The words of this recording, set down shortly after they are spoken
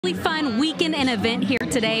Really fun weekend and event here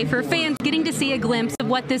today for fans getting to see a glimpse of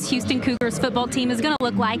what this Houston Cougars football team is going to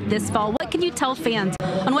look like this fall. What can you tell fans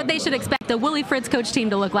on what they should expect the Willie Fritz coach team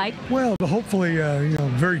to look like? Well, hopefully,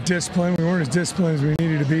 very disciplined. We weren't as disciplined as we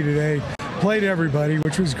needed to be today. Played everybody,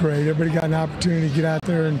 which was great. Everybody got an opportunity to get out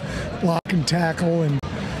there and block and tackle. And,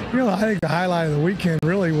 I think the highlight of the weekend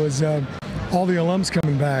really was all the alums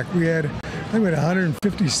coming back. We had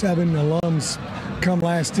 157 alums come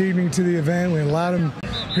last evening to the event. We had a lot of them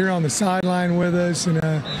here on the sideline with us, and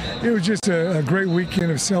it was just a great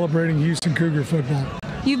weekend of celebrating Houston Cougar football.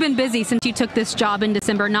 You've been busy since you took this job in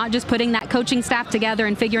December, not just putting that coaching staff together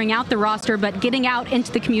and figuring out the roster, but getting out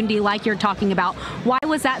into the community like you're talking about. Why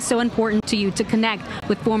was that so important to you to connect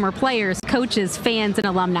with former players, coaches, fans, and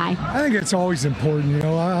alumni? I think it's always important.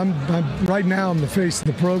 Right now I'm the face of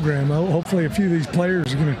the program. Hopefully a few of these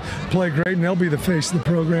players are going to play great, and they'll be the face of the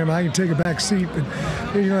program. I can take a back seat, but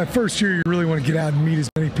that first year you really want to get out and meet as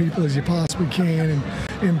many people as you possibly can and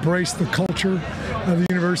embrace the culture of the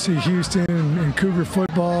University of Houston and Cougar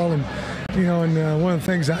football. And one of the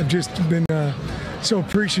things I've just been so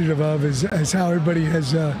appreciative of is how everybody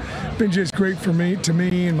has been just great to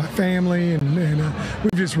me and my family, and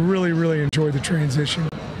we've just really enjoyed the transition.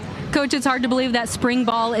 Coach, it's hard to believe that spring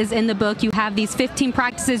ball is in the book. You have these 15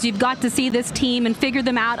 practices. You've got to see this team and figure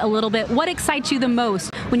them out a little bit. What excites you the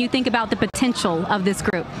most when you think about the potential of this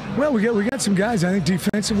group? Well, we got some guys. I think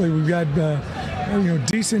defensively we've got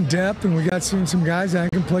decent depth, and we got some guys that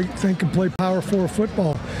can play power forward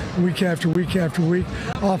football week after week after week.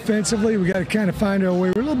 Offensively, we got to kind of find our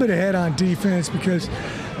way. We're a little bit ahead on defense because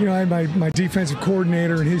I had my defensive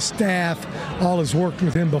coordinator and his staff all has worked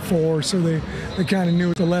with him before, so they kind of knew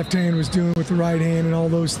what the left hand was doing with the right hand and all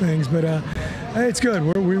those things. But it's good.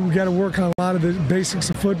 We got to work on a lot of the basics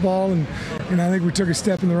of football, and I think we took a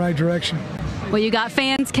step in the right direction. Well, you got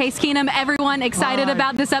fans, Case Keenum, everyone excited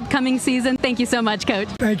about this upcoming season. Thank you so much, Coach.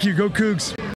 Thank you. Go Cougs.